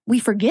that, we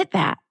forget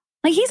that?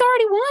 He's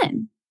already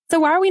won.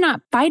 So why are we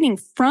not fighting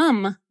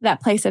from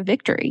that place of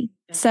victory?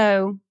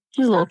 So it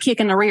was a little kick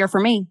in the rear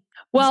for me.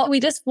 Well, we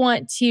just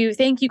want to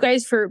thank you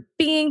guys for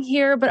being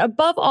here. But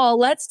above all,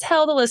 let's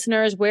tell the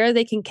listeners where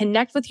they can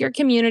connect with your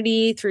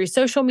community through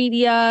social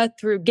media,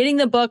 through getting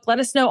the book. Let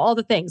us know all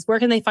the things. Where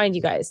can they find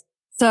you guys?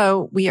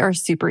 So we are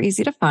super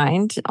easy to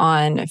find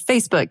on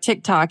Facebook,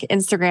 TikTok,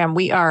 Instagram.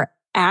 We are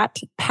at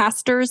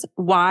Pastors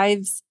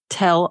Wives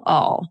Tell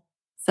All.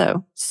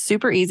 So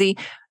super easy.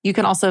 You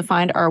can also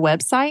find our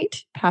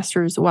website,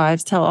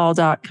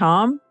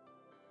 pastorswivestellall.com.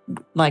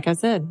 Like I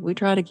said, we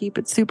try to keep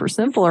it super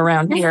simple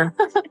around here.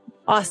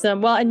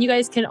 Awesome. Well, and you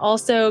guys can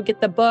also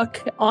get the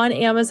book on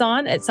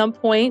Amazon at some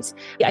point.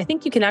 I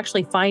think you can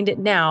actually find it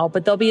now,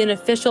 but there'll be an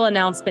official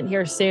announcement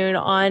here soon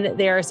on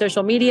their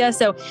social media.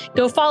 So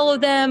go follow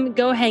them,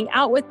 go hang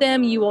out with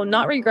them. You will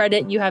not regret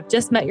it. You have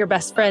just met your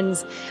best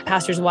friends,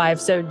 pastors'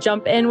 wives. So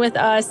jump in with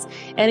us.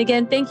 And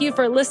again, thank you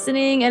for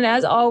listening. And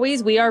as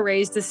always, we are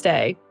raised to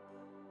stay.